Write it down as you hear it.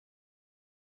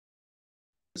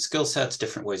skill sets,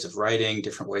 different ways of writing,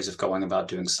 different ways of going about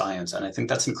doing science. And I think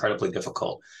that's incredibly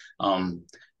difficult.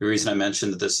 The reason I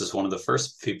mentioned that this is one of the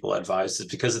first people I advised is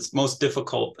because it's most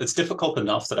difficult. It's difficult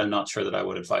enough that I'm not sure that I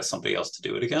would advise somebody else to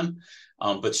do it again.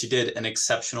 But she did an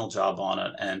exceptional job on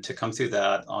it. And to come through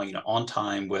that, on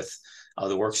time with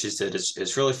the work she did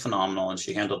is really phenomenal. And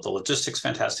she handled the logistics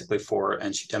fantastically for it.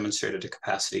 And she demonstrated a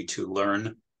capacity to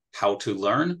learn how to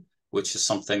learn, which is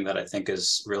something that I think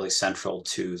is really central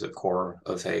to the core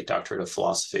of a doctorate of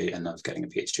philosophy and of getting a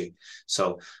PhD.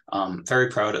 So very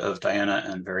proud of Diana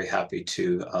and very happy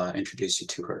to introduce you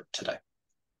to her today.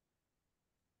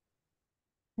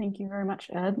 Thank you very much,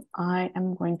 Ed. I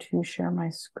am going to share my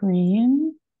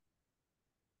screen.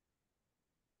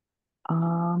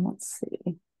 Let's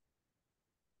see.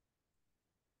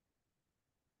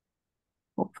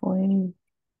 Hopefully.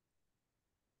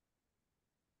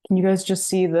 Can you guys just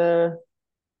see the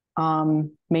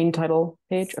main title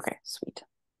page? Okay, sweet.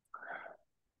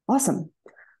 Awesome.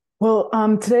 Well,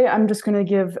 today I'm just going to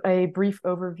give a brief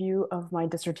overview of my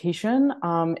dissertation.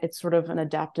 It's sort of an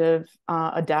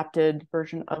adapted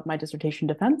version of my dissertation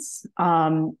defense.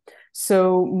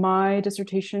 So my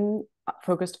dissertation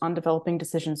focused on developing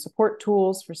decision support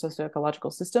tools for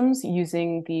socioecological systems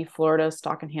using the Florida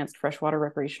stock-enhanced freshwater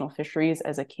recreational fisheries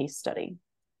as a case study.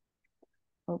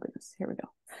 Oh goodness, here we go.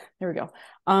 There we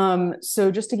go.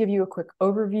 So just to give you a quick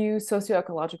overview,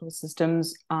 socioecological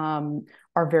systems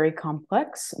are very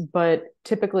complex, but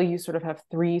typically you sort of have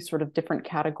three sort of different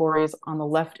categories. On the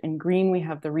left in green, we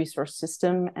have the resource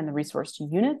system and the resource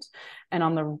unit. And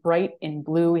on the right in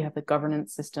blue, we have the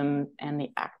governance system and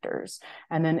the actors.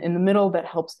 And then in the middle that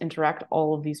helps interact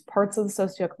all of these parts of the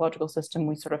socioecological system,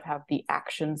 we sort of have the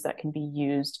actions that can be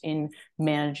used in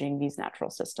managing these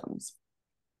natural systems.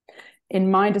 In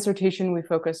my dissertation, we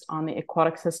focused on the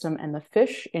aquatic system and the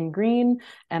fish in green,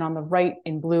 and on the right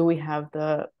in blue, we have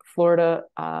the Florida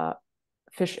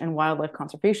Fish and Wildlife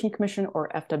Conservation Commission, or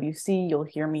FWC. You'll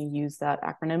hear me use that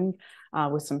acronym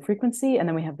with some frequency. And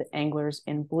then we have the anglers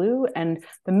in blue, and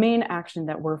the main action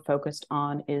that we're focused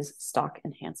on is stock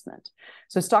enhancement.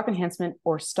 So stock enhancement,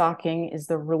 or stocking, is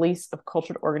the release of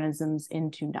cultured organisms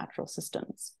into natural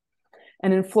systems.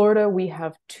 And in Florida, we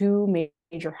have two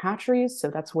major hatcheries, so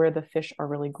that's where the fish are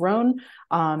really grown.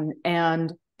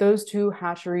 And those two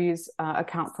hatcheries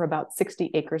account for about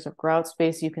 60 acres of grout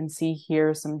space. You can see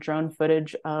here some drone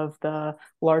footage of the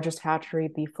largest hatchery,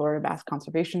 the Florida Bass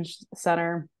Conservation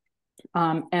Center.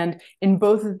 And in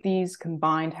both of these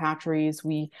combined hatcheries,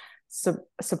 we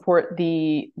support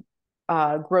the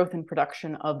growth and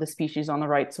production of the species on the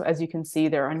right. So as you can see,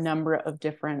 there are a number of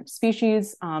different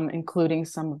species, including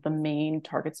some of the main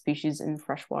target species in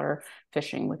freshwater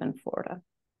fishing within Florida.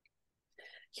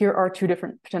 Here are two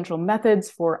different potential methods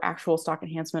for actual stock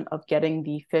enhancement of getting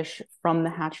the fish from the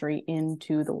hatchery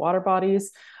into the water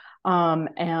bodies.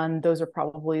 And those are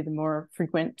probably the more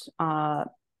frequent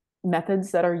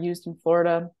methods that are used in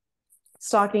Florida.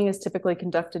 Stocking is typically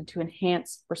conducted to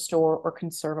enhance, restore, or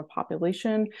conserve a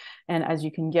population. And as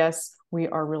you can guess, we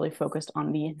are really focused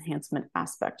on the enhancement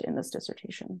aspect in this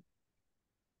dissertation.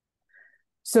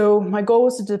 So my goal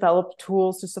was to develop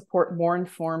tools to support more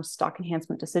informed stock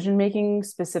enhancement decision-making,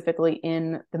 specifically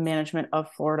in the management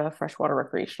of Florida freshwater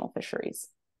recreational fisheries.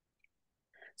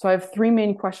 So I have three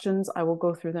main questions. I will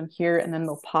go through them here, and then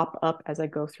they'll pop up as I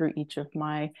go through each of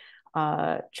my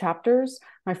chapters.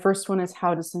 My first one is,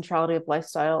 how does centrality of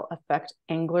lifestyle affect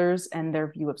anglers and their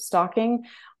view of stocking?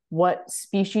 What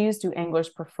species do anglers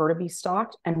prefer to be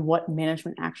stocked, and what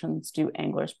management actions do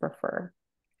anglers prefer?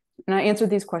 And I answered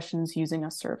these questions using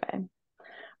a survey.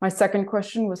 My second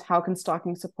question was, how can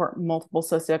stocking support multiple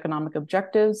socioeconomic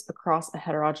objectives across a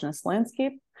heterogeneous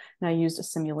landscape? And I used a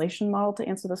simulation model to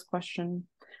answer this question.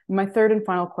 My third and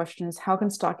final question is, how can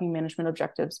stocking management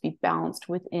objectives be balanced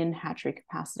within hatchery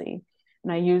capacity?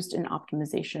 And I used an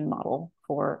optimization model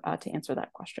to answer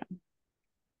that question.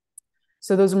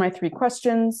 So those are my three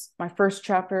questions. My first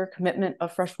chapter, commitment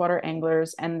of freshwater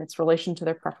anglers and its relation to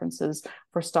their preferences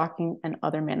for stocking and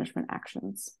other management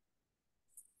actions.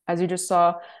 As you just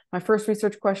saw, my first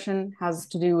research question has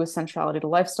to do with centrality to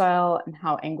lifestyle and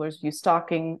how anglers view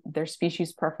stocking, their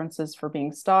species preferences for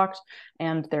being stocked,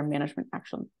 and their management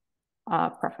action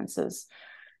preferences.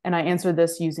 And I answered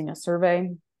this using a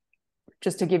survey.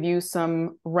 Just to give you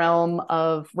some realm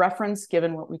of reference,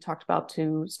 given what we talked about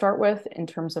to start with in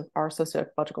terms of our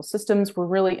socioecological systems, we're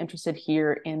really interested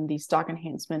here in the stock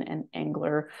enhancement and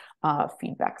angler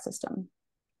feedback system.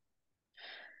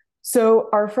 So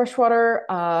our freshwater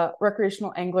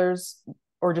recreational anglers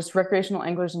or just recreational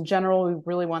anglers in general, we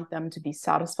really want them to be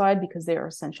satisfied because they are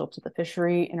essential to the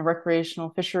fishery. In a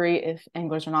recreational fishery, if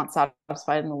anglers are not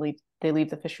satisfied and they leave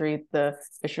the fishery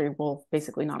will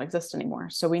basically not exist anymore.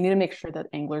 So we need to make sure that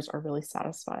anglers are really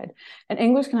satisfied. And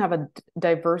anglers can have a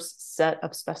diverse set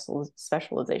of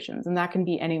specializations, and that can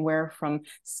be anywhere from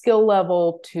skill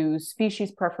level to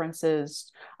species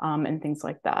preferences and things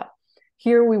like that.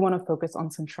 Here, we want to focus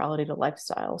on centrality to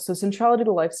lifestyle. So centrality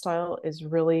to lifestyle is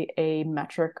really a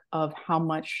metric of how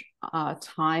much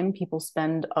time people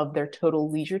spend of their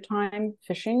total leisure time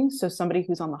fishing. So somebody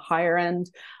who's on the higher end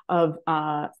of,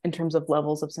 in terms of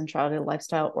levels of centrality to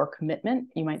lifestyle or commitment,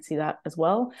 you might see that as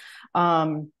well,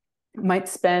 might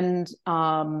spend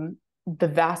the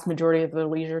vast majority of their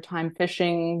leisure time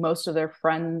fishing. Most of their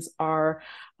friends are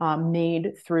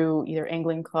made through either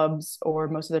angling clubs, or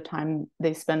most of the time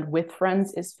they spend with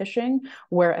friends is fishing.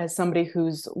 Whereas somebody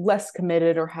who's less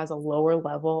committed or has a lower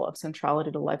level of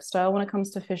centrality to lifestyle when it comes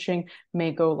to fishing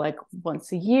may go like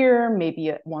once a year,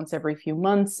 maybe once every few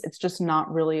months. It's just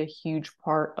not really a huge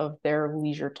part of their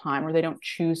leisure time, or they don't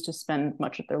choose to spend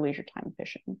much of their leisure time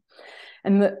fishing.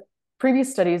 And the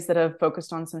previous studies that have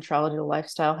focused on centrality to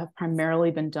lifestyle have primarily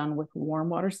been done with warm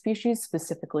water species,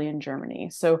 specifically in Germany.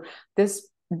 So this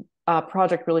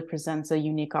project really presents a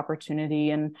unique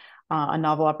opportunity and a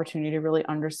novel opportunity to really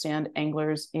understand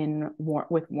anglers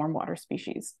with warm water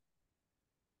species.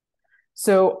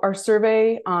 So our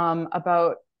survey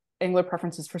about angler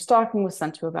preferences for stocking was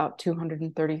sent to about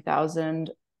 230,000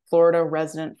 Florida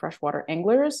resident freshwater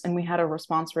anglers, and we had a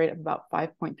response rate of about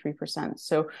 5.3%.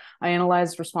 So I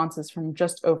analyzed responses from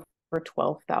just over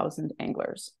 12,000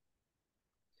 anglers.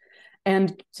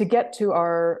 And to get to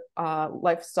our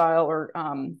lifestyle or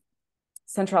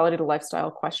centrality to lifestyle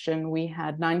question, we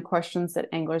had 9 questions that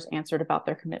anglers answered about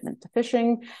their commitment to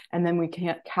fishing, and then we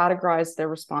categorized their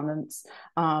respondents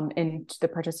into the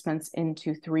participants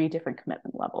into 3 different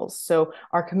commitment levels. So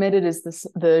our committed is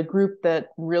the group that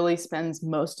really spends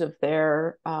most of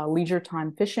their leisure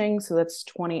time fishing, so that's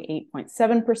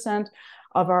 28.7%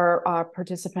 of our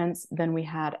participants. Then we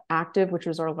had active, which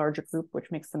was our largest group,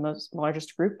 which makes the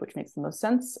most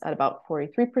sense at about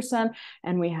 43%,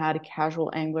 and we had casual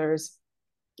anglers,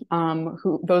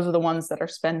 who those are the ones that are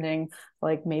spending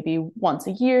like maybe once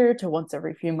a year to once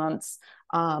every few months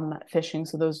fishing.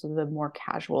 So those are the more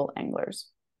casual anglers.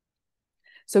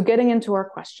 So getting into our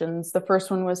questions, the first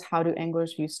one was, how do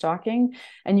anglers view stocking?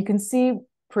 And you can see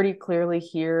pretty clearly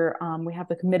here, we have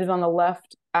the committed on the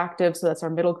left, active, so that's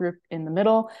our middle group in the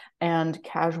middle, and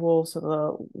casual, so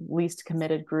the least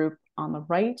committed group on the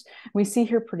right. We see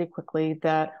here pretty quickly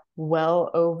that well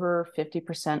over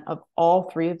 50% of all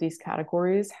 3 of these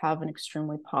categories have an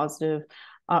extremely positive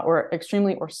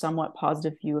or somewhat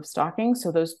positive view of stocking.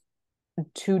 So those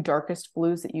 2 darkest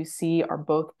blues that you see are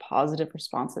both positive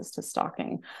responses to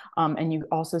stocking. And you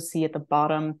also see at the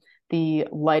bottom, the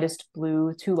lightest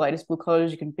blue, 2 lightest blue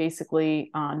colors, you can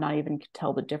basically not even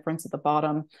tell the difference at the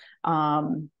bottom,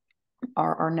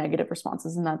 are negative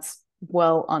responses, and that's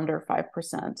well under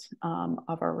 5%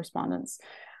 of our respondents.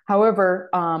 However,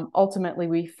 ultimately,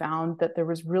 we found that there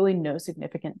was really no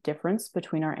significant difference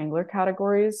between our angler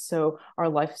categories. So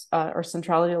our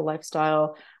centrality to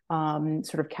lifestyle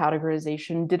sort of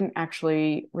categorization didn't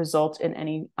actually result in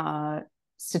any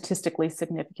statistically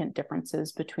significant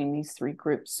differences between these 3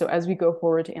 groups. So as we go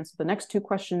forward to answer the next 2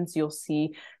 questions, you'll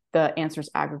see the answers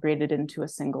aggregated into a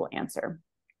single answer.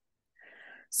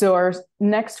 So our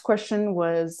next question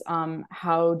was,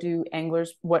 what do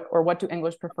anglers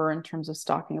prefer in terms of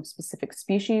stocking of specific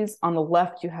species? On the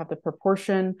left, you have the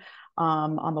proportion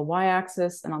on the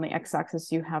y-axis, and on the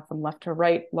x-axis, you have from left to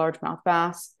right, largemouth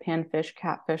bass, panfish,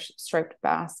 catfish, striped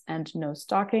bass, and no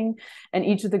stocking. And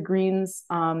each of the greens,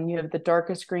 you have the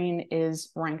darkest green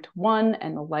is ranked 1,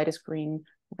 and the lightest green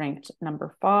ranked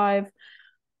number 5.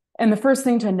 And the first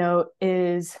thing to note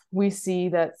is we see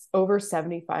that over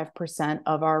 75%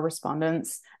 of our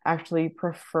respondents actually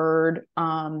preferred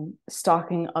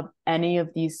stocking of any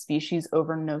of these species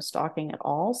over no stocking at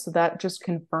all. So that just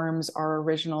confirms our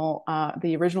original,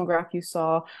 the original graph you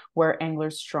saw, where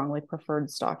anglers strongly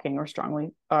preferred stocking, or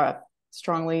strongly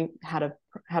had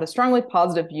a strongly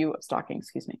positive view of stocking,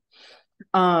 excuse me.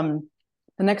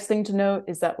 The next thing to note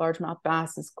is that largemouth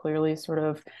bass is clearly sort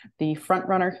of the front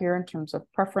runner here in terms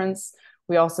of preference.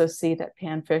 We also see that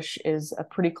panfish is a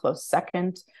pretty close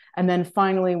second. And then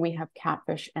finally, we have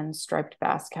catfish and striped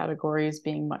bass categories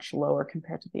being much lower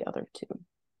compared to the other 2.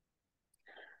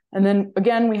 And then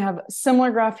again, we have a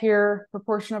similar graph here,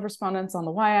 proportion of respondents on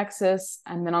the y-axis.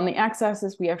 And then on the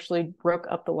x-axis, we actually broke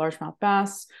up the largemouth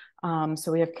bass.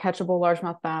 So we have catchable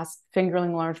largemouth bass,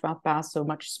 fingerling largemouth bass, so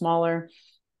much smaller.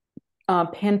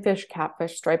 panfish,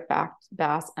 catfish, striped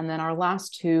bass, and then our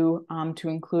last two to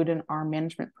include in our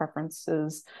management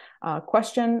preferences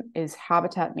question is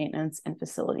habitat maintenance and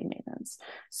facility maintenance.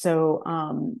 So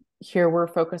here we're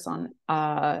focused on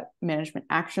management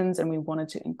actions, and we wanted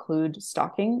to include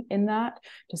stocking in that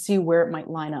to see where it might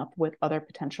line up with other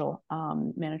potential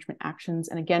management actions.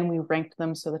 And again, we ranked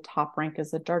them, so the top rank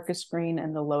is the darkest green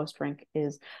and the lowest rank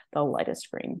is the lightest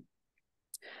green.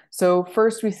 So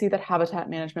first, we see that habitat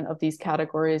management of these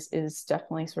categories is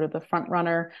definitely sort of the front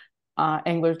runner.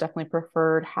 Anglers definitely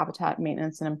preferred habitat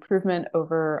maintenance and improvement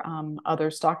over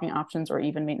other stocking options or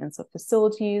even maintenance of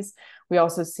facilities. We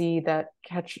also see that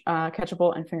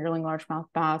catchable and fingerling largemouth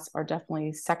bass are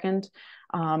definitely second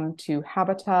to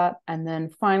habitat. And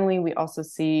then finally, we also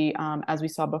see, as we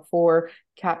saw before,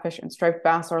 catfish and striped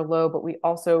bass are low, but we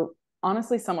also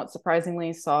honestly, somewhat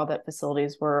surprisingly, saw that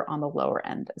facilities were on the lower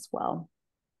end as well.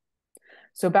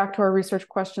 So back to our research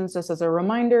questions, just as a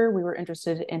reminder, we were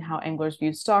interested in how anglers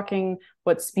view stocking,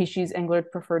 what species anglers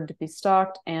preferred to be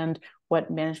stocked, and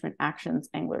what management actions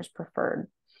anglers preferred.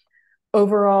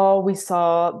 Overall, we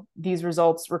saw these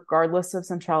results regardless of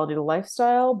centrality to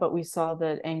lifestyle, but we saw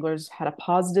that anglers had a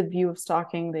positive view of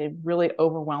stocking. They really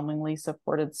overwhelmingly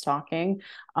supported stocking.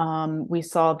 We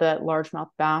saw that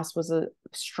largemouth bass was a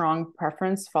strong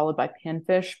preference, followed by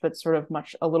panfish, but sort of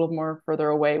a little more further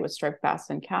away with striped bass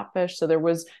and catfish. So there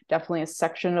was definitely a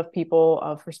section of people,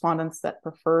 of respondents, that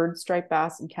preferred striped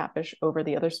bass and catfish over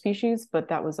the other species, but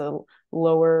that was a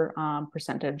lower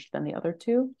percentage than the other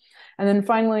two. And then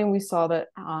finally, we saw that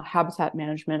habitat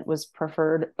management was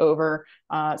preferred over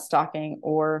stocking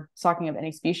of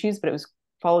any species, but it was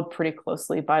followed pretty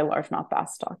closely by largemouth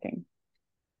bass stocking.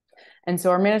 And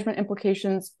so our management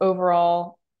implications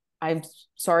overall, I'm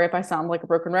sorry if I sound like a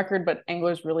broken record, but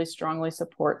anglers really strongly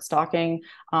support stocking,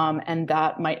 and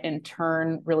that might in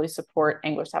turn really support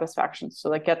angler satisfaction. So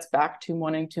that gets back to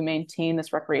wanting to maintain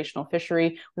this recreational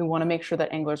fishery. We want to make sure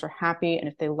that anglers are happy, and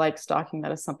if they like stocking,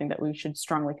 that is something that we should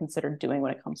strongly consider doing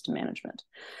when it comes to management.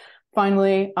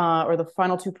 Finally, or the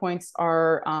final 2 points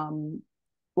are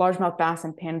largemouth bass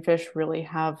and panfish really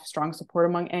have strong support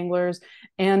among anglers.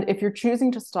 And if you're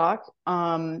choosing to stock,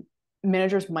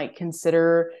 managers might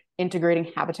consider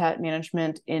integrating habitat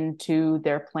management into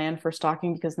their plan for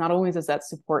stocking, because not only does that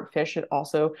support fish, it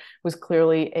also was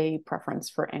clearly a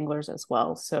preference for anglers as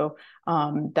well. So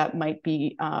that might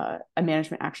be a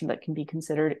management action that can be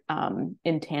considered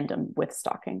in tandem with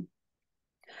stocking.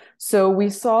 So we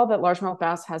saw that largemouth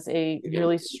bass has a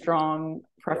really strong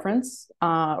preference,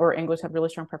 or anglers have really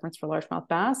strong preference for largemouth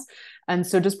bass. And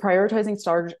so just prioritizing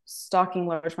stocking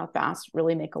largemouth bass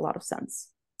really make a lot of sense.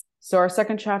 So our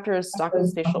second chapter is stock and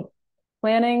spatial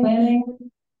planning.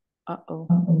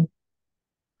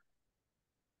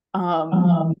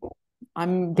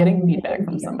 I'm getting feedback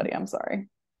from somebody, I'm sorry.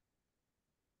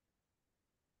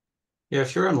 Yeah,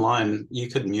 if you're online, you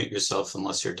could mute yourself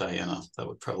unless you're Diana. That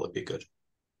would probably be good.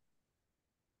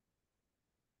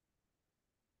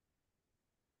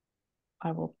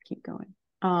 I will keep going.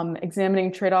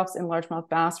 Examining trade-offs in largemouth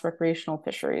bass recreational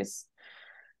fisheries.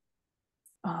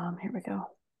 Here we go.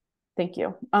 Thank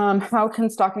you. How can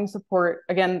stocking support,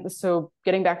 again, so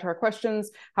getting back to our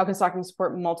questions, how can stocking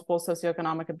support multiple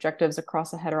socioeconomic objectives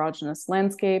across a heterogeneous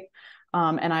landscape?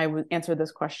 And I would answer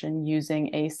this question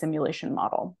using a simulation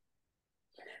model.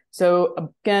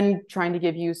 So again, trying to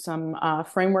give you some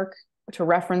framework to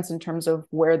reference in terms of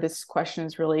where this question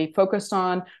is really focused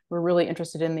on. We're really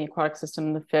interested in the aquatic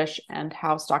system, the fish, and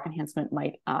how stock enhancement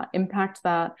might impact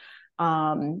that.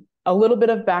 A little bit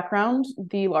of background,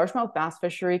 the largemouth bass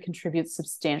fishery contributes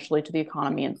substantially to the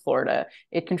economy in Florida.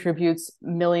 It contributes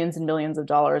millions and millions of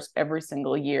dollars every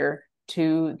single year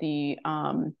to the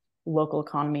local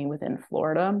economy within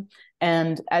Florida.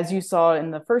 And as you saw in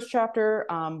the first chapter,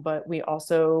 but we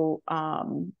also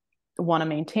want to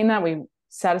maintain that.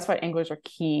 Satisfied anglers are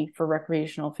key for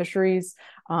recreational fisheries,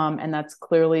 and that's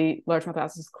clearly, largemouth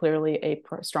bass is clearly a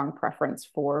strong preference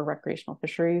for recreational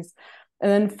fisheries. And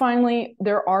then finally,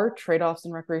 there are trade-offs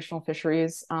in recreational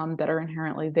fisheries that are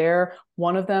inherently there.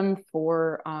 One of them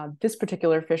for this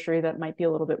particular fishery that might be a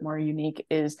little bit more unique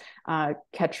is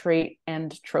catch rate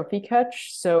and trophy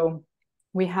catch. So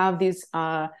we have these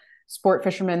sport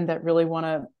fishermen that really want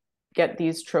to get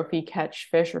these trophy catch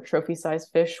fish or trophy size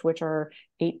fish, which are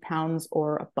 8 pounds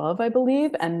or above, I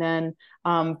believe. And then,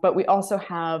 but we also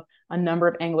have a number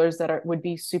of anglers that would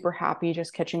be super happy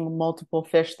just catching multiple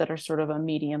fish that are sort of a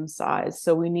medium size.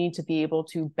 So we need to be able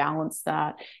to balance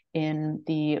that in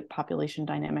the population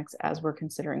dynamics as we're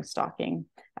considering stocking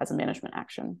as a management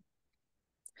action.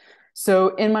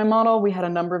 So in my model, we had a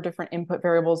number of different input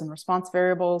variables and response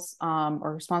variables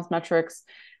or response metrics.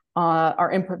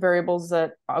 Our input variables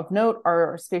that of note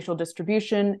are spatial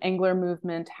distribution, angler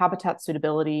movement, habitat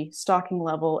suitability, stocking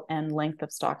level, and length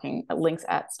of stocking, lengths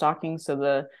at stocking.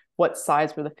 So what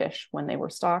size were the fish when they were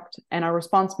stocked. And our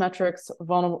response metrics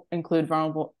include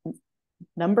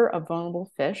number of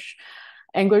vulnerable fish,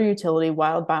 angler utility,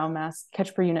 wild biomass,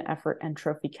 catch per unit effort, and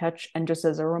trophy catch. And just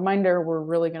as a reminder, we're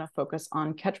really going to focus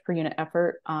on catch per unit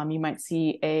effort. You might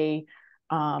see a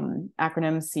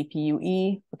acronym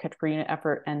CPUE for catch per unit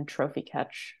effort, and trophy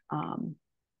catch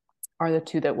are the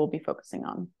two that we'll be focusing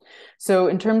on. So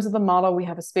in terms of the model, we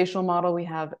have a spatial model. We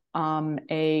have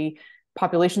a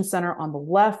population center on the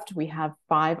left. We have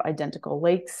 5 identical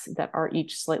lakes that are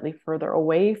each slightly further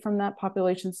away from that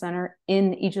population center.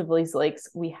 In each of these lakes,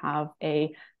 we have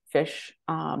a fish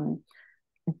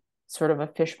sort of a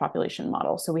fish population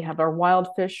model. So we have our wild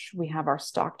fish, we have our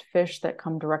stocked fish that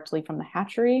come directly from the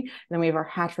hatchery, and then we have our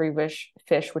hatchery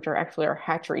fish, which are actually our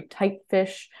hatchery type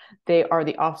fish. They are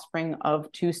the offspring of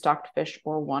 2 stocked fish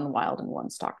or 1 wild and 1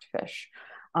 stocked fish.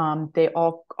 They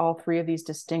all 3 of these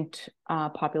distinct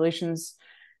populations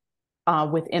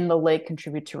within the lake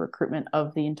contribute to recruitment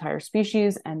of the entire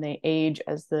species, and they age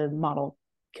as the model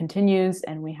continues,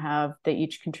 and they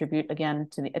each contribute again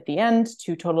at the end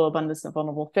to total abundance of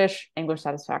vulnerable fish, angler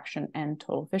satisfaction, and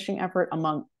total fishing effort,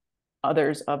 among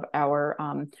others of our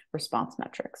response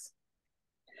metrics.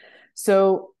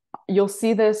 So you'll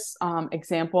see this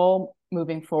example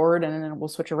moving forward, and then we'll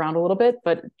switch around a little bit,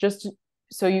 but just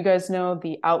so you guys know,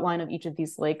 the outline of each of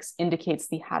these lakes indicates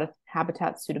the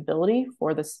habitat suitability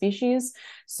for the species.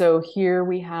 So here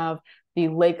we have the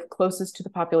lake closest to the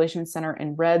population center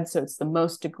in red, so it's the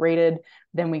most degraded.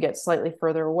 Then we get slightly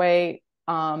further away,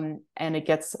 and it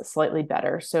gets slightly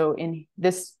better. So in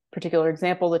this particular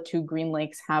example, the 2 green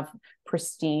lakes have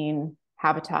pristine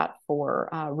habitat for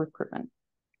recruitment.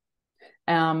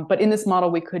 But in this model,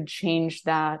 we could change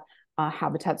that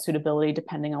habitat suitability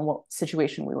depending on what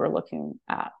situation we were looking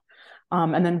at.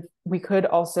 And then we could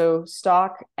also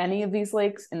stock any of these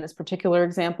lakes. In this particular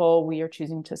example, we are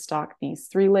choosing to stock these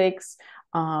 3 lakes,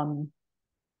 and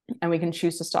we can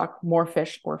choose to stock more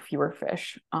fish or fewer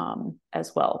fish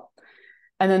as well.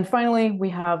 And then finally,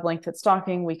 we have length at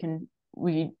stocking.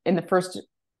 In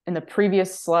the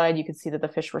previous slide, you could see that the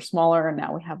fish were smaller, and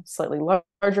now we have slightly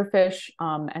larger fish.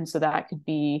 And so that could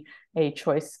be a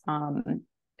choice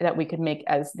that we could make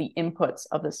as the inputs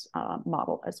of this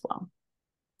model as well.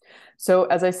 So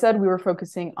as I said, we were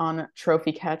focusing on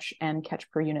trophy catch and catch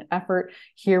per unit effort.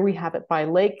 Here we have it by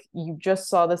lake. You just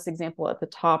saw this example at the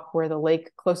top where the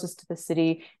lake closest to the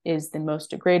city is the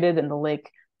most degraded and the lake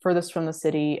furthest from the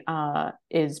city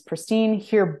is pristine.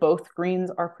 Here, both greens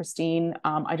are pristine.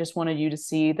 I just wanted you to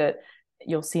see that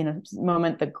you'll see in a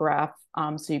moment the graph.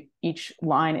 So each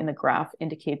line in the graph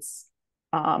indicates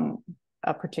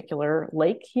a particular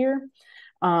lake here.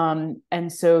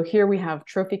 And so here we have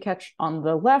trophy catch on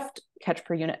the left, catch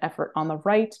per unit effort on the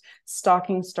right.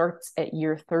 Stocking starts at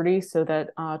year 30, so that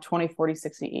 20, 40,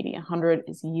 60, 80, 100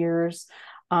 is years.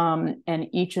 And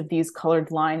each of these colored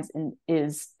lines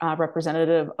is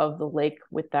representative of the lake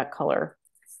with that color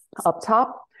up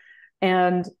top.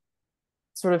 And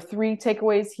sort of 3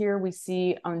 takeaways here. We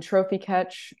see on trophy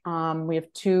catch, we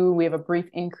have a brief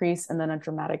increase and then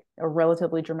a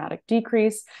relatively dramatic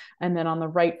decrease. And then on the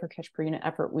right for catch per unit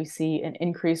effort, we see an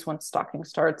increase once stocking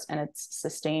starts, and it's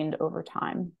sustained over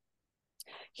time.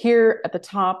 Here at the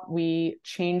top, we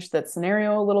changed that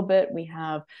scenario a little bit. We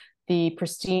have the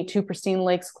 2 pristine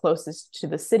lakes closest to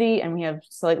the city, and we have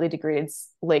slightly degraded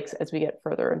lakes as we get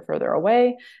further and further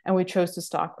away. And we chose to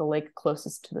stock the lake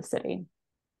closest to the city.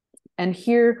 And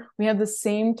here we have the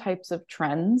same types of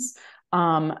trends,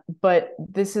 but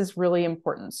this is really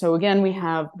important. So again, we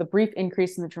have the brief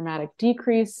increase and the dramatic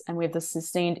decrease, and we have the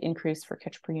sustained increase for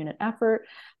catch per unit effort.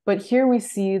 But here we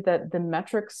see that the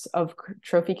metrics of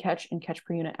trophy catch and catch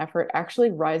per unit effort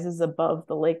actually rises above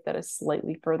the lake that is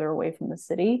slightly further away from the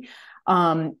city,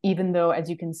 even though, as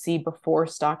you can see, before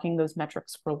stocking, those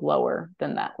metrics were lower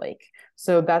than that lake.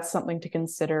 So that's something to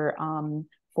consider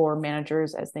for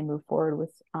managers as they move forward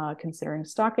with considering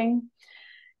stocking.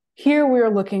 Here we are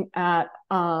looking at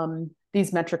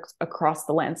these metrics across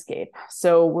the landscape.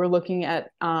 So we're looking at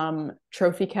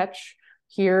trophy catch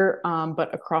here,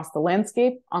 but across the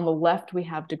landscape. On the left, we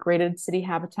have degraded city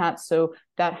habitat. So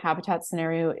that habitat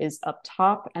scenario is up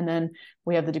top. And then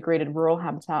we have the degraded rural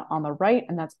habitat on the right,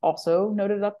 and that's also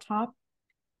noted up top.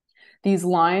 These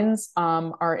lines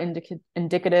are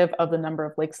indicative of the number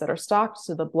of lakes that are stocked.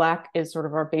 So the black is sort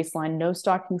of our baseline no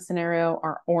stocking scenario.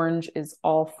 Our orange is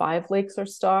all 5 lakes are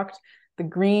stocked. The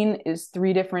green is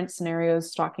 3 different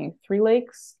scenarios stocking 3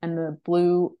 lakes, and the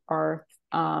blue are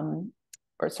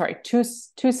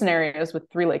two scenarios with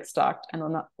 3 lakes stocked, and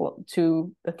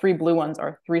the 3 blue ones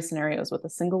are 3 scenarios with a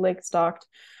single lake stocked.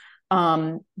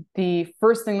 The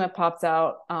first thing that pops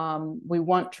out, we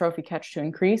want trophy catch to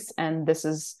increase, and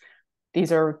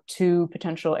these are 2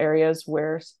 potential areas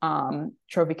where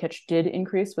trophy catch did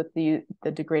increase with the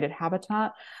degraded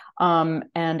habitat.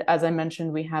 And as I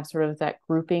mentioned, we have sort of that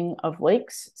grouping of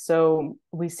lakes. So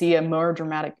we see a more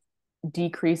dramatic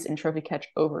decrease in trophy catch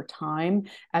over time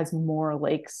as more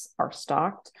lakes are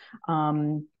stocked.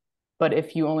 But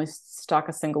if you only stock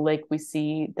a single lake, we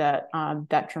see that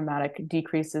that dramatic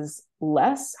decrease is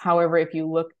less. However, if you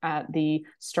look at the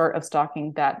start of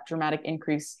stocking, that dramatic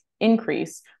increase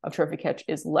of trophy catch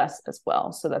is less as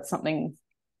well. So that's something,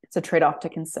 it's a trade-off to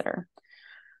consider.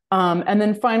 And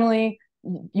then finally,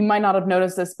 you might not have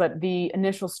noticed this, but the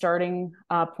initial starting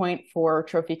point for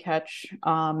trophy catch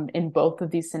in both of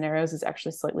these scenarios is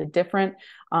actually slightly different.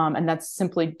 And that's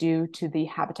simply due to the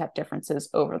habitat differences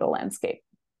over the landscape.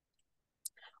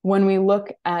 When we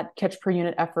look at catch per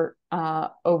unit effort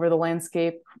over the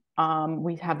landscape,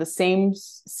 we have the same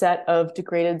set of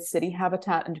degraded city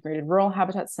habitat and degraded rural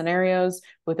habitat scenarios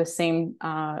with the same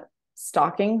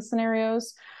stocking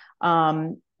scenarios.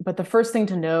 But the first thing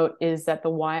to note is that the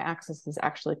y-axis is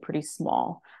actually pretty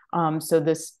small. So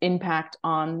this impact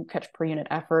on catch per unit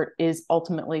effort is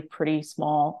ultimately pretty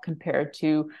small compared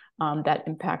to that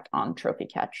impact on trophy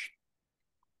catch.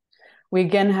 We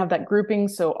again have that grouping,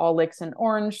 so all lakes in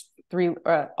orange,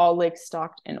 all lakes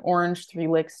stocked in orange, 3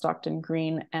 lakes stocked in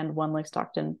green, and 1 lake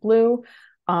stocked in blue.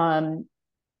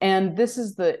 And this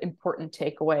is the important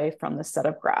takeaway from this set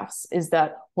of graphs, is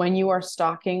that when you are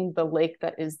stocking the lake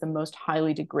that is the most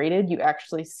highly degraded, you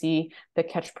actually see the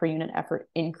catch per unit effort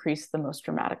increase the most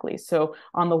dramatically. So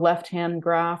on the left-hand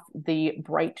graph, the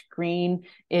bright green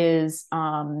is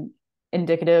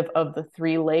indicative of the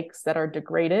 3 lakes that are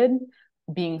degraded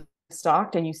being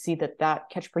stocked, and you see that that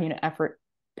catch per unit effort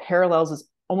parallels, is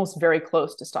almost very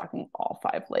close to stocking all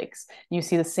 5 lakes. You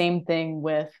see the same thing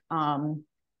with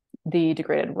the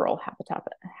degraded rural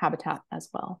habitat as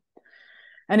well.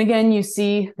 And again, you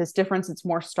see this difference. It's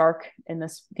more stark in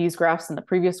these graphs than the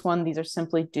previous one. These are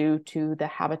simply due to the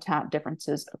habitat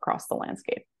differences across the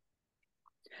landscape.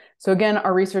 So again,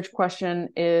 our research question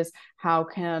is, how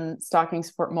can stocking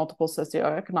support multiple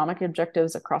socioeconomic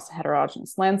objectives across a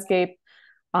heterogeneous landscape?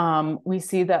 We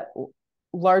see that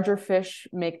larger fish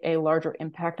make a larger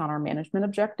impact on our management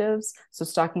objectives. So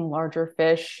stocking larger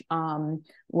fish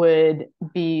would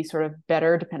be sort of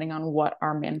better depending on what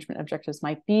our management objectives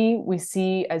might be. We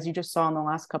see, as you just saw in the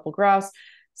last couple graphs,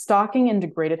 stocking in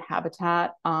degraded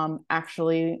habitat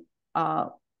actually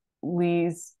allows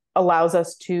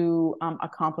us to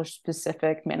accomplish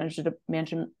specific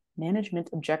management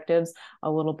objectives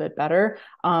a little bit better.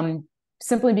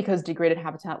 Simply because degraded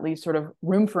habitat leaves sort of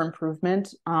room for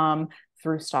improvement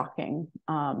through stocking.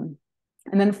 And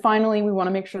then finally, we want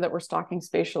to make sure that we're stocking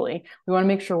spatially. We want to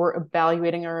make sure we're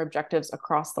evaluating our objectives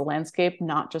across the landscape,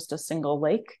 not just a single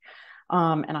lake.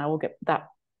 And I will get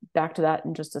back to that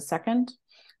in just a second.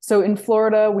 So in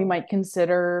Florida, we might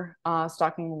consider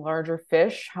stocking larger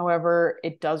fish. However,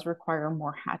 it does require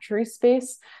more hatchery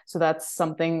space. So that's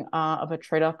something of a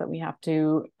trade-off that we have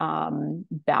to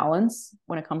balance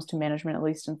when it comes to management, at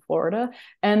least in Florida.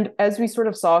 And as we sort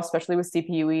of saw, especially with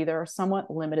CPUE, there are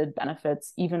somewhat limited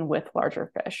benefits even with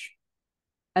larger fish.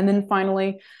 And then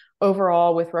finally,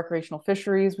 overall with recreational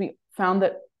fisheries, we found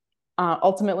that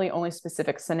ultimately, only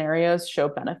specific scenarios show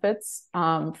benefits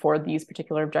for these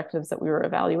particular objectives that we were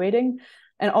evaluating.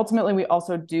 And ultimately, we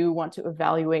also do want to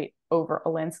evaluate over a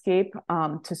landscape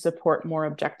to support more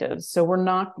objectives. So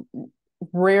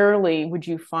rarely would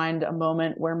you find a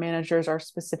moment where managers are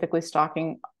specifically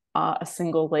stocking a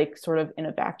single lake sort of in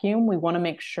a vacuum. We want to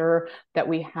make sure that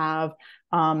we have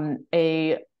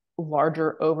a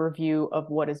larger overview of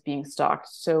what is being stocked.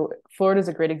 So Florida is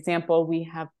a great example. We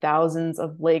have thousands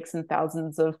of lakes and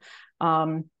thousands of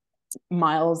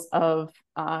miles of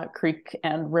creek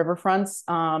and riverfronts.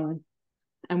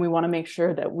 And we want to make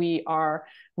sure that we are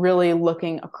really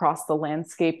looking across the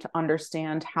landscape to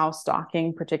understand how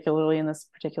stocking, particularly in this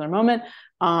particular moment,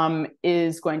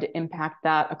 is going to impact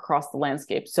that across the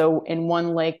landscape. So in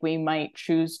one lake, we might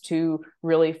choose to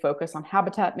really focus on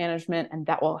habitat management, and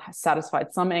that will satisfy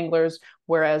some anglers,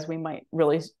 whereas we might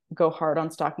really go hard on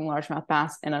stocking largemouth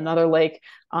bass in another lake,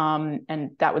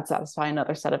 and that would satisfy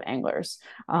another set of anglers.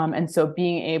 And so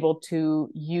being able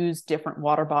to use different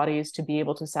water bodies to be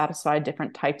able to satisfy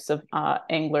different types of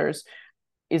anglers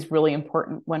is really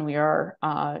important when we are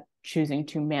choosing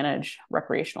to manage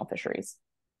recreational fisheries.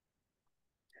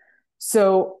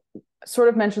 So sort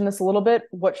of mentioned this a little bit,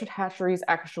 what should hatcheries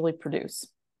actually produce?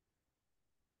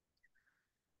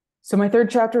 So my third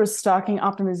chapter is stocking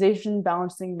optimization,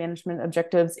 balancing management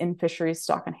objectives in fisheries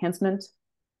stock enhancement.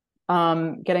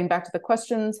 Getting back to the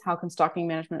questions, how can stocking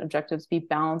management objectives be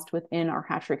balanced within our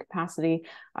hatchery capacity?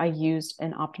 I used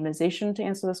an optimization to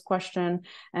answer this question.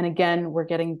 And again, we're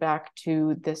getting back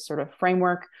to this sort of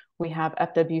framework. We have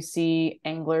FWC,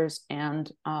 anglers,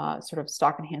 and sort of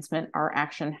stock enhancement, our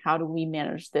action. How do we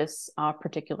manage this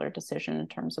particular decision in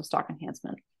terms of stock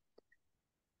enhancement?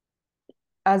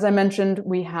 As I mentioned,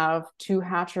 we have 2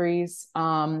 hatcheries.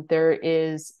 There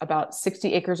is about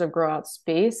 60 acres of grow out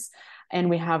space, and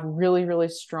we have really, really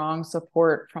strong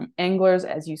support from anglers.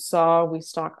 As you saw, we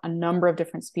stock a number of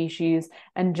different species,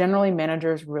 and generally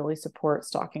managers really support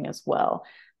stocking as well.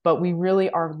 But we really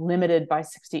are limited by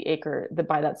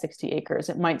that 60 acres.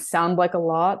 It might sound like a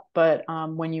lot, but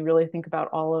when you really think about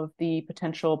all of the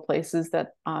potential places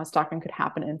that stocking could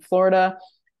happen in Florida,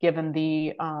 given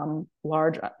the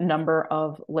large number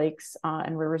of lakes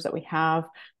and rivers that we have,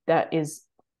 that is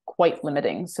quite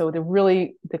limiting. So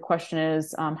the question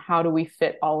is, how do we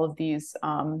fit all of these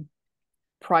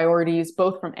priorities,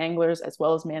 both from anglers as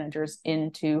well as managers,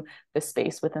 into the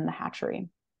space within the hatchery?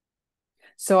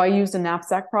 So I used a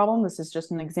knapsack problem. This is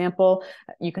just an example.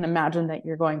 You can imagine that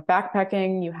you're going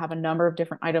backpacking. You have a number of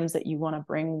different items that you want to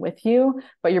bring with you,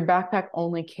 but your backpack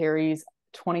only carries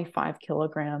 25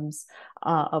 kilograms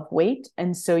of weight.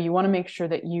 And so you want to make sure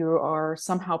that you are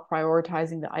somehow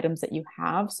prioritizing the items that you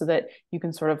have so that you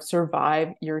can sort of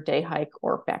survive your day hike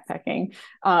or backpacking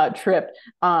trip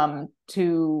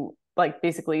to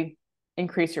basically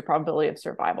increase your probability of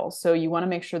survival. So you want to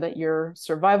make sure that your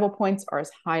survival points are as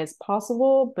high as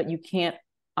possible, but you can't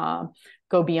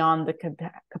go beyond the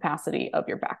capacity of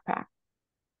your backpack.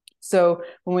 So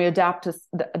when we adapt this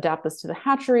to the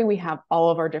hatchery, we have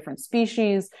all of our different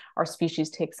species. Our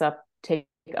species take up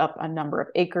a number of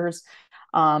acres,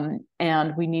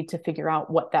 and we need to figure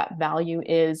out what that value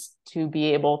is to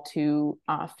be able to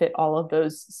fit all of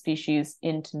those species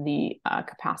into the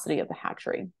capacity of the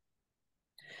hatchery.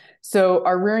 So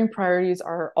our rearing priorities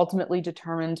are ultimately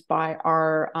determined by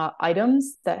our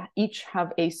items that each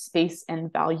have a space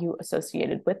and value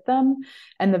associated with them.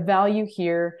 And the value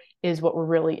here is what we're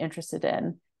really interested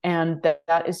in. And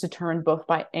that is determined both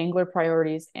by angler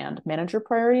priorities and manager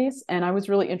priorities. And I was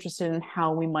really interested in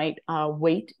how we might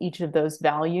weight each of those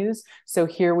values. So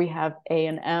here we have A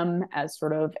and M as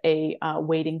sort of a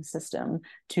weighting system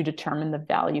to determine the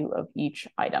value of each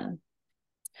item.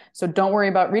 So don't worry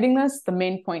about reading this. The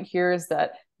main point here is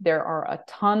that there are a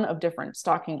ton of different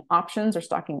stocking options or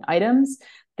stocking items.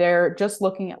 They're just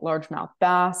looking at largemouth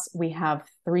bass. We have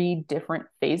 3 different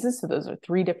phases. So those are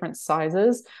 3 different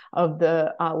sizes of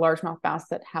the largemouth bass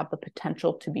that have the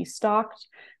potential to be stocked.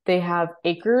 They have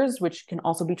acres, which can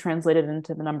also be translated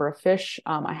into the number of fish.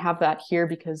 I have that here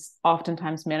because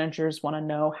oftentimes managers want to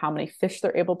know how many fish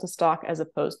they're able to stock as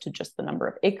opposed to just the number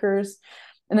of acres.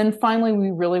 And then finally,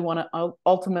 we really want to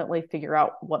ultimately figure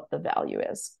out what the value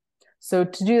is. So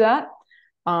to do that,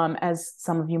 as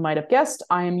some of you might have guessed,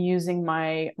 I am using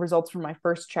my results from my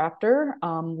first chapter,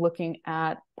 looking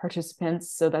at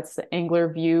participants. So that's the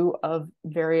angler view of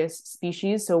various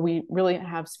species. So we really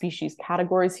have species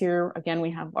categories here. Again,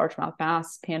 we have largemouth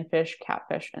bass, panfish,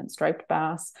 catfish, and striped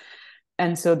bass.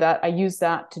 And so that I use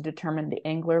that to determine the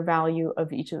angler value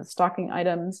of each of the stocking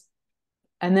items.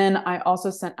 And then I also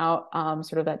sent out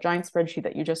sort of that giant spreadsheet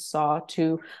that you just saw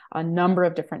to a number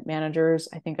of different managers.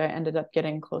 I think I ended up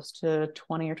getting close to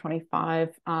 20 or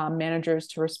 25 managers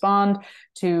to respond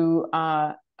to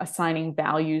assigning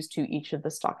values to each of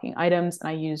the stocking items. And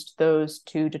I used those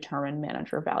to determine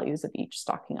manager values of each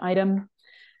stocking item.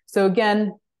 So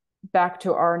again, back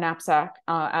to our knapsack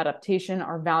adaptation,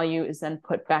 our value is then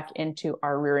put back into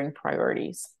our rearing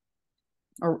priorities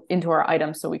or into our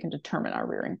items so we can determine our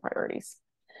rearing priorities.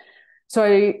 So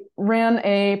I ran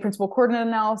a principal coordinate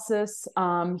analysis.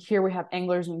 Here we have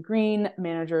anglers in green,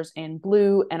 managers in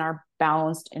blue, and are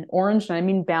balanced in orange. And I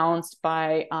mean balanced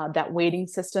by that weighting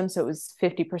system. So it was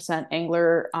 50%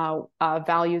 angler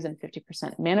values and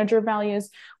 50% manager values.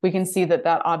 We can see that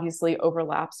that obviously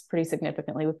overlaps pretty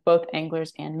significantly with both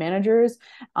anglers and managers.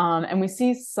 And we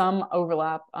see some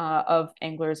overlap of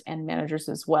anglers and managers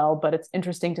as well. But it's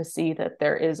interesting to see that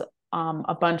there is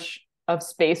a bunch of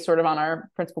space sort of on our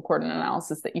principal coordinate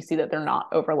analysis that you see that they're not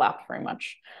overlapped very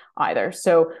much either.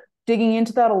 So digging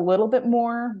into that a little bit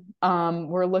more,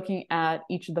 we're looking at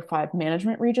each of the 5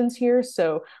 management regions here.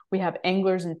 So we have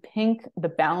anglers in pink, the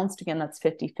balanced, again, that's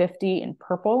 50-50 in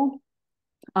purple.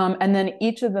 And then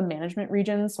each of the management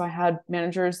regions, so I had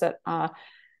managers that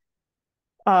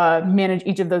manage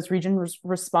each of those regions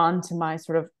respond to my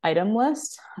sort of item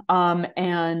list.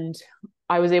 And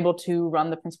I was able to run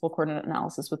the principal coordinate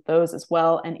analysis with those as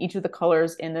well. And each of the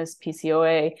colors in this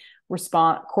PCOA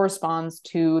corresponds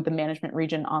to the management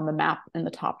region on the map in the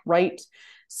top right.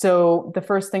 So the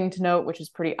first thing to note, which is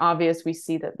pretty obvious, we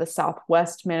see that the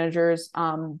Southwest managers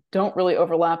don't really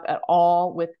overlap at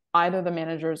all with either the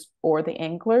managers or the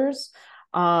anglers.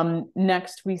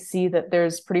 Next, we see that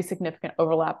there's pretty significant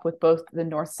overlap with both the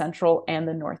North Central and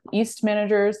the Northeast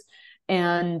managers.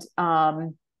 And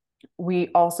we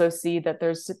also see that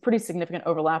there's pretty significant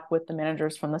overlap with the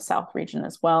managers from the South region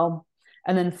as well.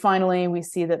 And then finally, we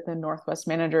see that the Northwest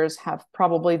managers have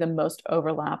probably the most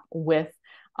overlap with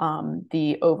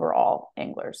the overall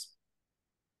anglers.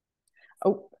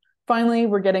 Oh, finally,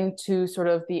 we're getting to sort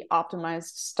of the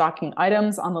optimized stocking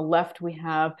items. On the left, we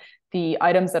have the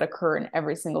items that occur in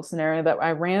every single scenario that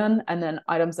I ran, and then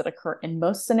items that occur in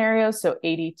most scenarios, so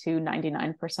 80 to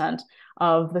 99%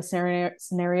 of the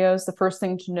scenarios. The first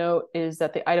thing to note is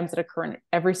that the items that occur in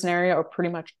every scenario or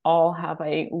pretty much all have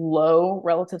a low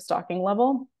relative stocking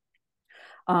level,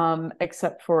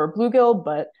 except for bluegill,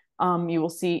 but you will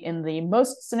see in the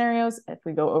most scenarios, if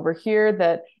we go over here,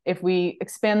 that if we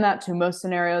expand that to most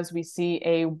scenarios, we see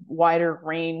a wider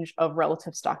range of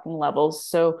relative stocking levels.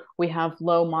 So we have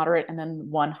low, moderate, and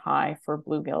then one high for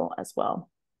bluegill as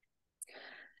well.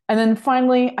 And then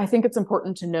finally, I think it's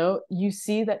important to note, you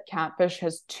see that catfish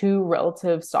has two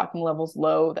relative stocking levels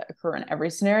low that occur in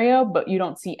every scenario, but you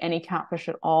don't see any catfish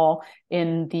at all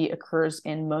in the occurs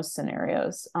in most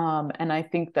scenarios. And I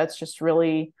think that's just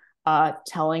really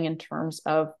telling in terms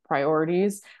of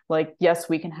priorities. Like, yes,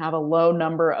 we can have a low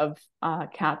number of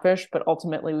catfish, but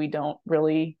ultimately we don't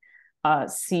really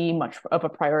see much of a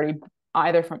priority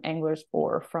either from anglers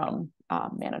or from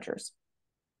managers.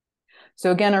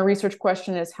 So again, our research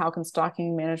question is, how can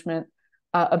stocking management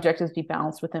objectives be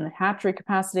balanced within a hatchery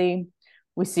capacity?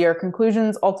 We see our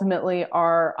conclusions ultimately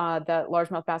are that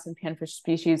largemouth bass and panfish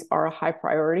species are a high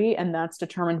priority, and that's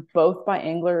determined both by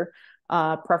angler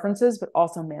preferences, but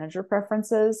also manager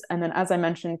preferences. And then, as I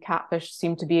mentioned, catfish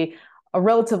seem to be a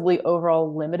relatively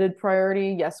overall limited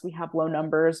priority. Yes, we have low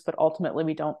numbers, but ultimately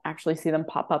we don't actually see them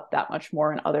pop up that much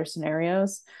more in other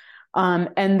scenarios.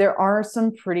 And there are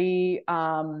some pretty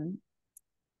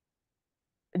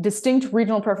distinct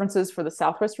regional preferences for the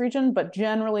Southwest region, but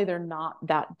generally they're not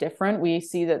that different. We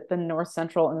see that the North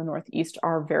Central and the Northeast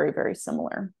are very, very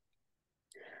similar.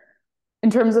 In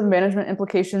terms of management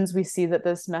implications, we see that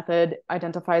this method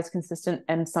identifies consistent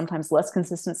and sometimes less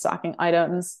consistent stocking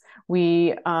items.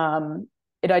 It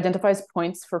identifies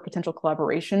points for potential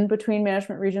collaboration between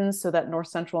management regions so that North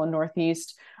Central and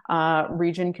Northeast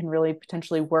region can really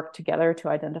potentially work together to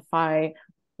identify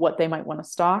what they might want to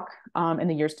stock in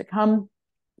the years to come.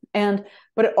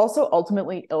 But it also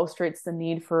ultimately illustrates the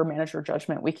need for manager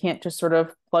judgment. We can't just sort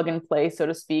of plug and play, so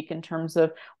to speak, in terms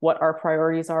of what our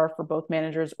priorities are for both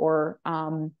managers or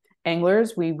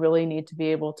anglers. We really need to be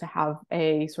able to have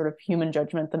a sort of human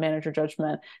judgment, the manager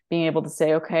judgment, being able to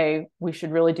say, okay, we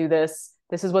should really do this.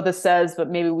 This is what this says, but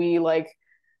maybe we like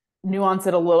nuance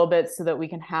it a little bit so that we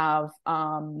can have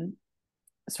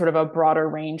sort of a broader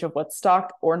range of what's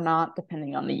stocked or not,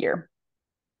 depending on the year.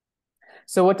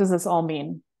 So what does this all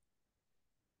mean?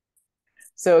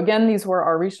 So again, these were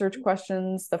our research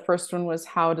questions. The first one was,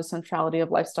 how does centrality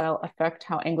of lifestyle affect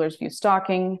how anglers view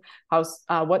stocking?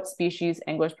 What species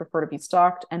anglers prefer to be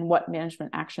stocked, and what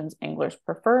management actions anglers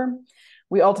prefer?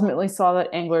 We ultimately saw that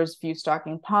anglers view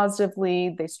stocking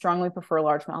positively. They strongly prefer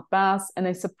largemouth bass, and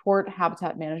they support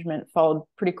habitat management, followed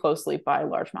pretty closely by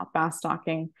largemouth bass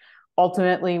stocking.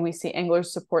 Ultimately, we see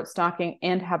anglers support stocking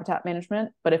and habitat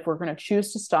management, but if we're going to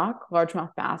choose to stock,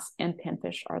 largemouth bass and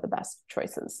panfish are the best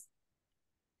choices.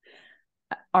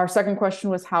 Our second question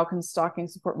was, how can stocking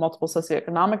support multiple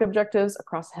socioeconomic objectives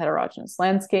across a heterogeneous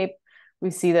landscape? We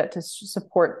see that to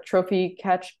support trophy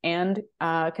catch and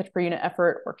catch per unit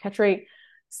effort or catch rate,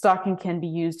 stocking can be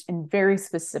used in very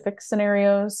specific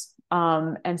scenarios,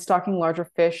 and stocking larger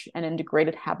fish and in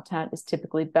degraded habitat is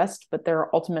typically best, but there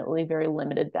are ultimately very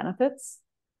limited benefits.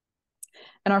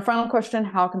 And our final question,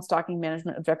 how can stocking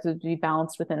management objectives be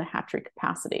balanced within a hatchery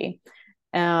capacity?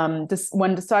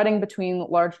 When deciding between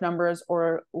large numbers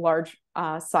or large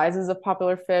sizes of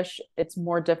popular fish, it's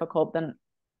more difficult than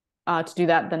to do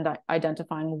that than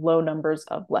identifying low numbers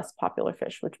of less popular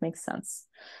fish, which makes sense.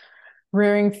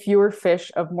 Rearing fewer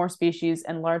fish of more species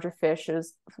and larger fish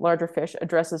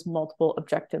addresses multiple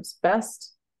objectives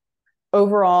best.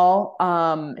 Overall,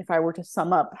 if I were to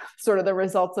sum up sort of the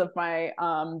results of my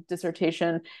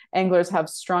dissertation, anglers have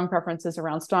strong preferences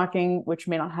around stocking, which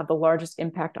may not have the largest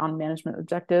impact on management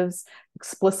objectives.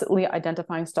 Explicitly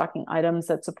identifying stocking items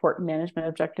that support management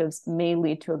objectives may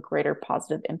lead to a greater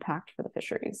positive impact for the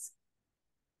fisheries.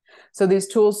 So these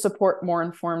tools support more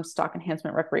informed stock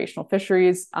enhancement recreational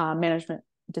fisheries, management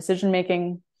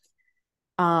decision-making.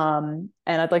 And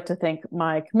I'd like to thank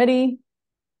my committee,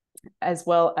 as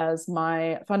well as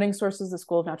my funding sources, the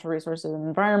School of Natural Resources and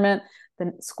Environment,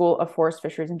 the School of Forest,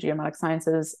 Fisheries, and Geomatics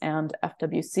Sciences, and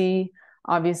FWC.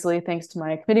 Obviously, thanks to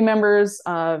my committee members.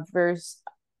 Very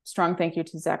strong thank you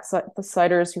to Zach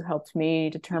Siders, who helped me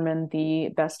determine the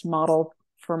best model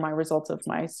for my results of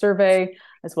my survey,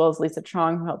 as well as Lisa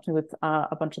Chong, who helped me with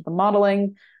a bunch of the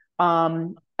modeling.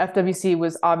 FWC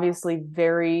was obviously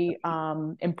very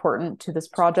important to this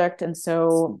project, and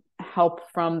so help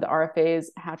from the RFAs,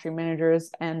 hatchery managers,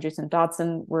 and Jason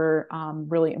Dotson were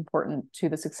really important to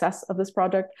the success of this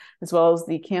project, as well as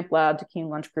the Camp Lab, Tequine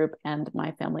Lunch Group, and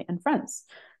my family and friends.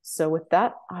 So with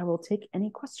that, I will take any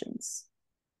questions.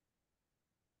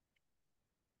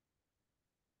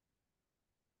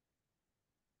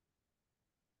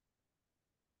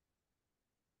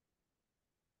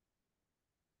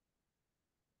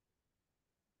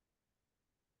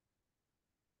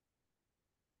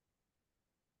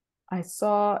 I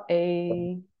saw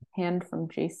a hand from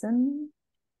Jason.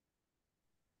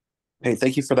 Hey,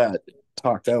 thank you for that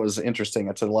talk. That was interesting.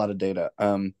 That's a lot of data.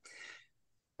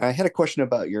 I had a question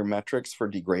about your metrics for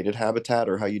degraded habitat,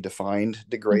 or how you defined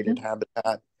degraded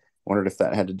habitat. Wondered if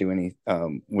that had to do any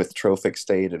with trophic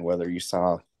state, and whether you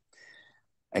saw,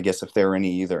 I guess, if there are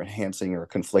any either enhancing or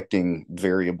conflicting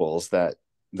variables that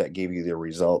gave you the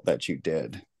result that you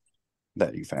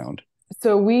found.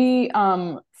 So we,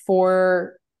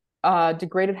 for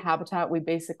degraded habitat, we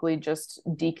basically just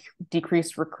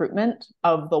decreased recruitment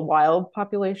of the wild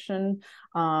population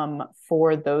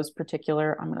for those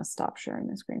particular. I'm going to stop sharing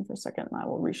the screen for a second, and I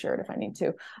will reshare it if I need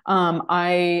to.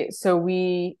 So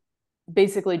we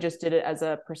basically just did it as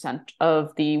a percent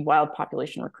of the wild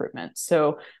population recruitment.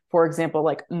 So, for example,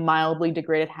 like mildly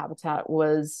degraded habitat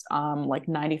was like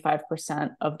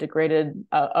 95% of degraded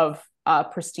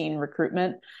pristine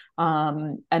recruitment.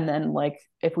 And then, like,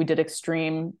 if we did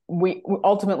extreme, we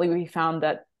ultimately found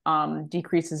that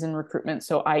decreases in recruitment,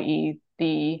 so i.e.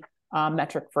 the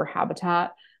metric for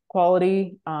habitat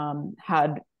quality,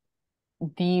 had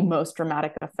the most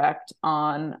dramatic effect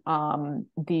on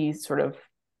the sort of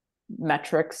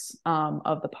metrics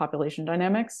of the population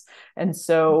dynamics. And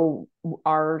so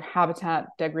our habitat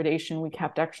degradation, we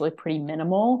kept actually pretty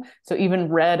minimal. So even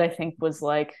red, I think, was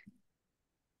like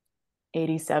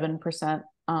 87%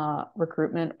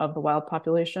 recruitment of the wild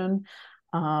population.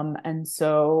 And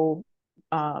so,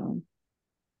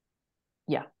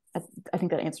 yeah, I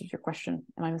think that answers your question.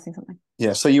 Am I missing something?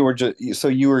 Yeah, so you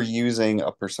were using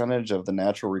a percentage of the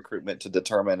natural recruitment to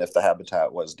determine if the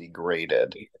habitat was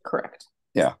degraded. Correct.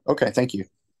 Yeah. Okay. Thank you.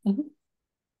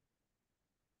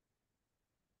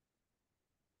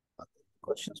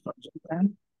 Questions from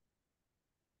Japan?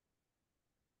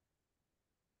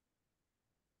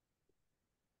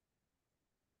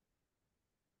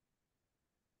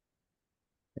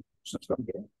 Questions from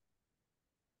here?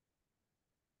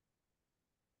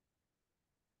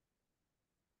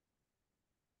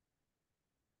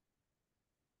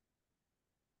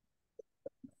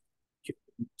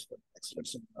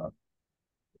 Excellence in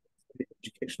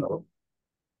educational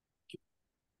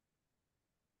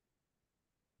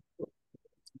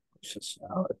questions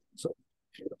now. So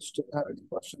if you still have any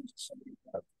questions, somebody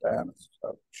have Dan,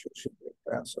 should be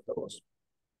answered those.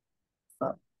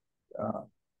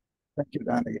 Thank you,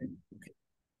 Dan, again. Okay.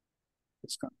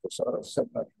 It's kind of sort of said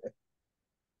that.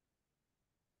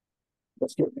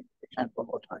 Let's give me a hand one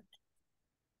more time.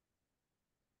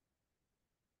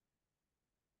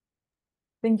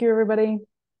 Thank you, everybody.